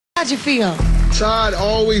How'd you feel? Todd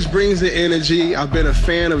always brings the energy. I've been a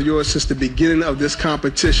fan of yours since the beginning of this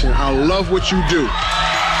competition. I love what you do.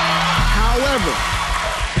 However,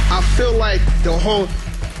 I feel like the whole...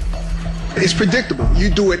 It's predictable.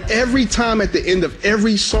 You do it every time at the end of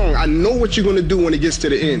every song. I know what you're going to do when it gets to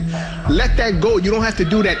the end. Let that go. You don't have to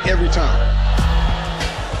do that every time.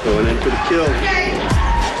 Going in for the kill. Okay.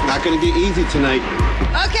 Not going to get easy tonight.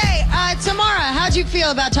 Okay, Tamara, how'd you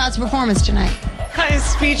feel about Todd's performance tonight? I'm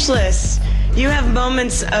speechless. You have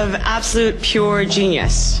moments of absolute pure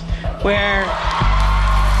genius where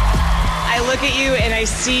I look at you and I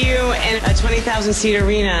see you in a 20,000-seat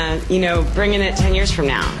arena, you know, bringing it 10 years from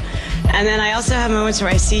now. And then I also have moments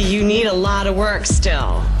where I see you need a lot of work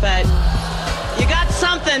still. But you got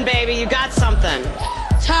something, baby. You got something.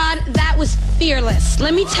 Todd, that was fearless.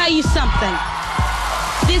 Let me tell you something.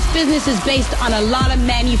 This business is based on a lot of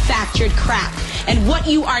manufactured crap. And what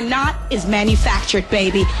you are not is manufactured,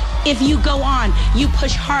 baby. If you go on, you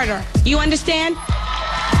push harder. You understand?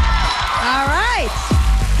 All right.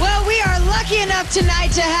 Well, we are lucky enough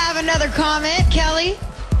tonight to have another comment. Kelly?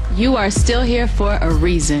 You are still here for a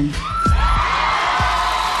reason.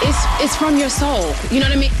 It's from your soul. You know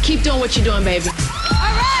what I mean? Keep doing what you're doing, baby. All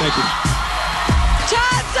right. Thank you.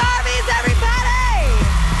 Todd Sarvis, everybody!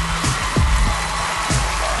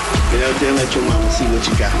 Get out there and let your mama see what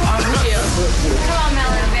you got. Come on,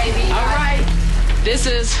 Melon, baby. All right. This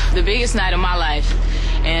is the biggest night of my life,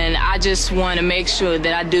 and I just want to make sure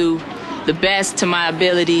that I do the best to my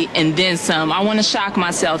ability and then some. I want to shock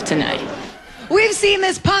myself tonight. We've seen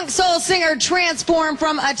this punk soul singer transform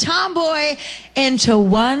from a tomboy into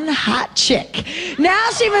one hot chick. Now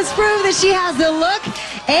she must prove that she has the look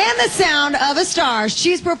and the sound of a star.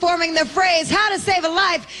 She's performing the phrase, "How to Save a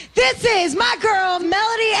Life." This is my girl,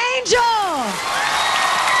 Melody Angel.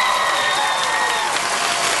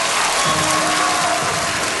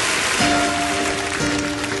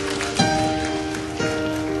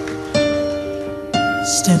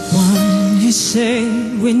 Step one, you say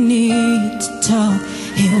we need to talk.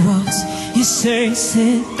 He walks, you say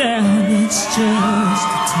sit down, it's just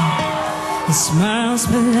a talk. He smiles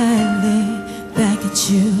politely back at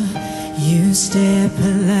you. You stare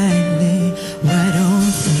politely right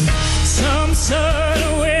on through some sort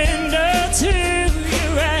of window to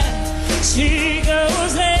your right. She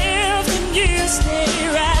goes left and you stay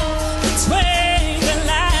right between the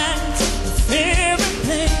lines. The fear and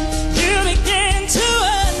pain, you begin to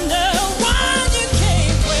wonder why you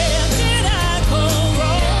came. Where did I go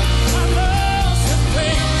wrong? I lost a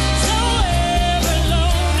friend somewhere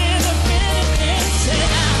alone in the Philippines. Said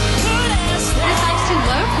I could have stayed. This life's too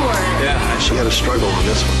low for her. Yeah, she had a struggle on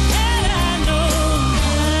this one. And I know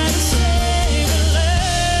how to save a life.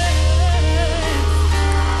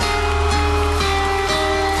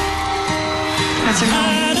 That's her name.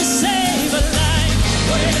 How to save a life.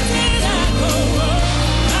 Where did I go wrong?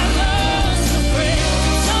 I lost a friend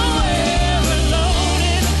somewhere alone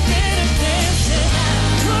in the Philippines. Said I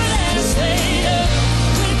could have stayed up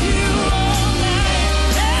with you all night.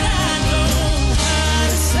 And I know how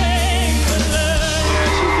to save a life. Yeah,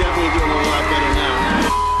 she's definitely doing a lot better now.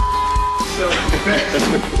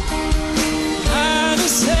 How to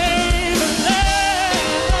save a life.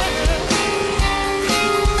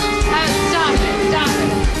 Stop it. Stop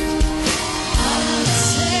it. How to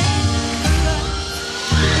save a life.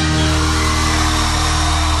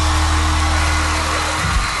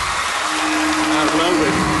 I love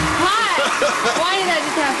it. What? Why did that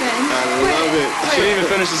just happen? I love it. She didn't even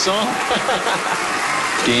finish the song.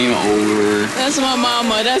 Game over. That's my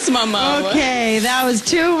mama. That's my mama. Okay, that was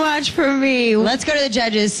too much for me. Let's go to the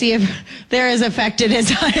judges, see if they're as affected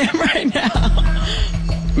as I am right now.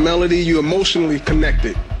 Melody, you emotionally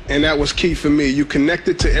connected, and that was key for me. You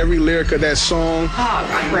connected to every lyric of that song. Oh,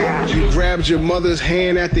 crap. You grabbed your mother's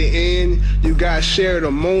hand at the end. You guys shared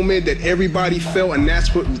a moment that everybody felt, and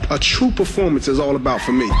that's what a true performance is all about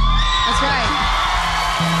for me. That's right.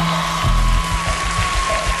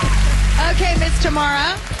 Okay, Miss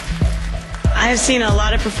Tamara. I've seen a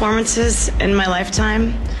lot of performances in my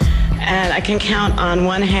lifetime, and I can count on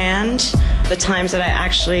one hand the times that I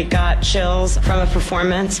actually got chills from a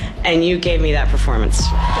performance, and you gave me that performance.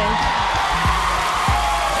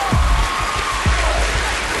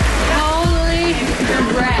 Holy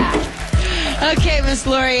crap. Okay, Miss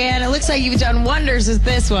Laurie Ann, it looks like you've done wonders with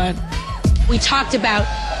this one. We talked about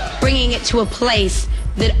bringing it to a place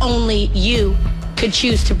that only you could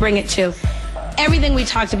choose to bring it to. Everything we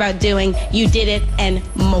talked about doing, you did it and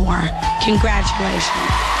more.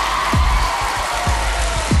 Congratulations.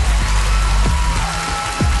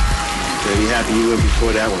 Very happy you were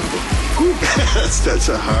before that one. But that's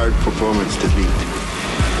a hard performance to beat.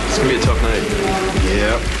 So gonna be a tough night.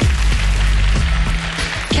 Yep.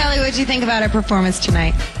 Kelly, what'd you think about her performance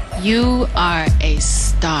tonight? You are a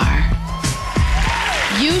star.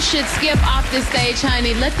 You should skip off this stage,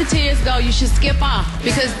 honey. Let the tears go. You should skip off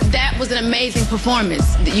because that was an amazing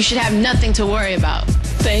performance. You should have nothing to worry about.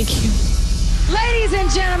 Thank you. Ladies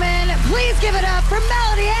and gentlemen, please give it up for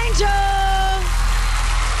Melody Angel.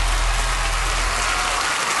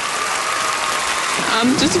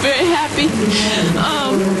 I'm just very happy.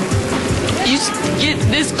 You get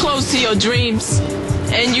this close to your dreams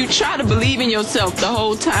and you try to believe in yourself the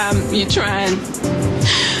whole time you're trying.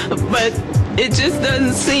 But it just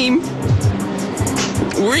doesn't seem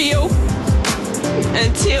real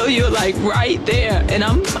until you're like right there. And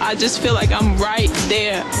I just feel like I'm right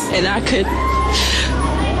there and I'm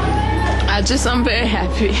very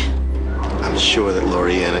happy. I'm sure that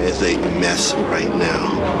Laurie Ann is a mess right now.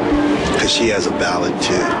 Because she has a ballad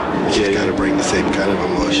too. She's got to bring the same kind of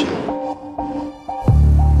emotion.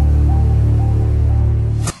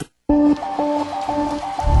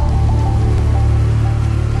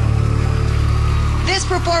 This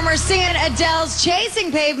performer singing Adele's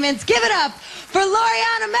Chasing Pavements. Give it up for Laurie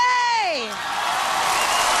Ann May.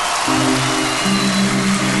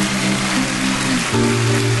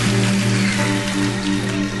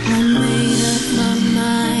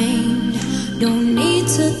 Don't need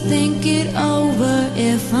to think it over.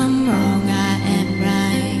 If I'm wrong, I am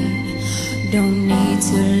right. Don't need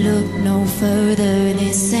to look no further.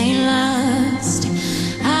 This ain't last.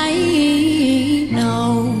 I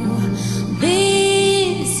know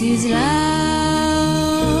this is love.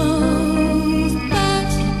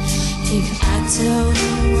 But if I told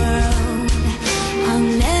the world, I'll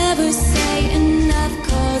never say enough,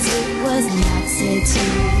 'cause it was not said to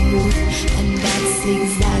you. And that's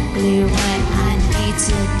exactly what I need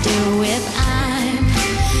to do if I'm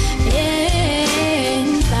in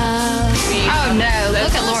love. Oh no,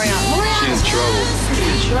 look at Laurie Ann. She's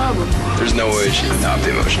in trouble. There's no way she would not be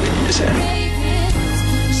emotional. You just had.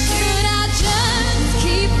 Should I just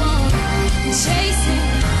keep on chasing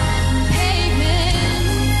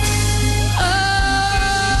pavements? Oh,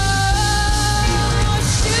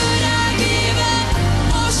 should I give up,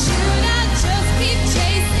 or should I just keep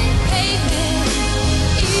chasing pavements?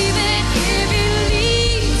 Even if it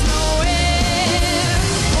leads nowhere,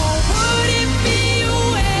 or would it be a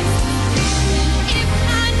waste if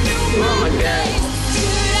I knew Oh my God.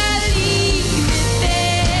 should I leave it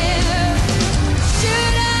there?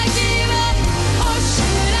 Should I give up, or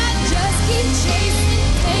should I just keep chasing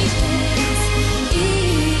pavements?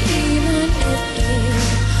 Even if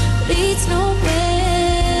it leads nowhere.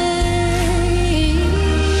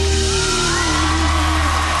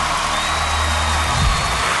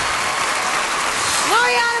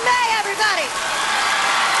 Laurie Ann May, everybody.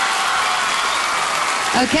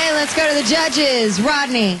 Okay, let's go to the judges.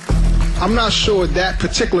 Rodney. I'm not sure that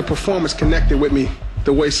particular performance connected with me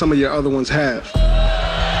the way some of your other ones have.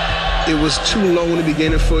 It was too low in the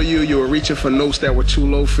beginning for you. You were reaching for notes that were too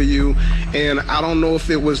low for you. And I don't know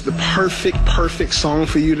if it was the perfect song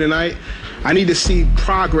for you tonight. I need to see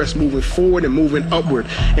progress moving forward and moving upward.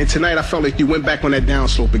 And tonight I felt like you went back on that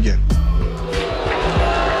downslope again.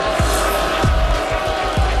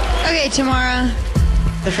 Okay, Tamara.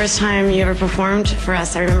 The first time you ever performed for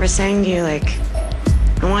us, I remember saying to you, like,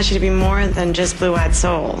 I want you to be more than just Blue-Eyed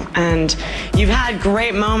Soul. And you've had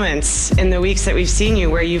great moments in the weeks that we've seen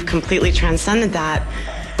you where you've completely transcended that.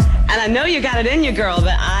 And I know you got it in you, girl,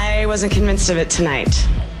 but I wasn't convinced of it tonight.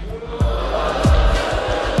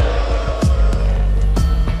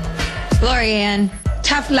 Laurie Ann.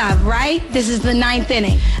 Tough love, right? This is the 9th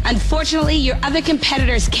inning. Unfortunately, your other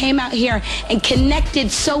competitors came out here and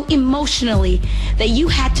connected so emotionally that you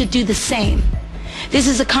had to do the same. This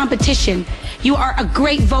is a competition. You are a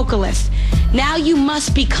great vocalist. Now you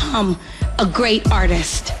must become a great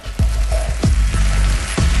artist.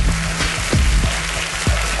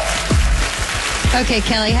 Okay,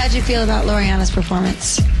 Kelly, how'd you feel about Laurie Ann's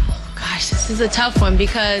performance? Gosh, this is a tough one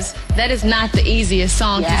because that is not the easiest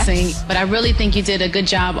song to sing, but I really think you did a good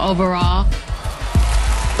job overall.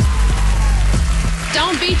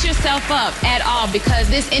 Don't beat yourself up at all because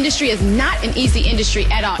this industry is not an easy industry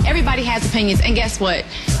at all. Everybody has opinions, and guess what?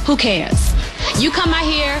 Who cares? You come out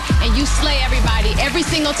here and you slay everybody every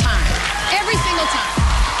single time. Every single time.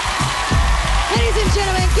 Ladies and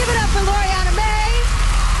gentlemen, give it up for Laurie Ann May.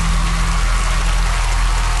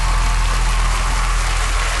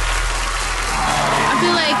 I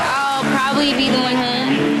feel like I'll probably be going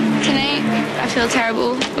home tonight. I feel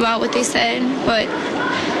terrible about what they said, but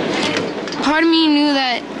part of me knew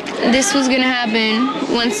that this was gonna happen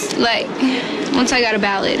once I got a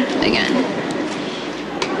ballad again.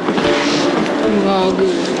 All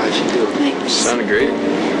good. How'd you do? Thanks. Sounded great.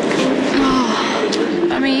 Oh,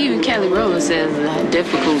 I mean, even Kelly Rowland says it's a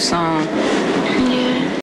difficult song. Yeah.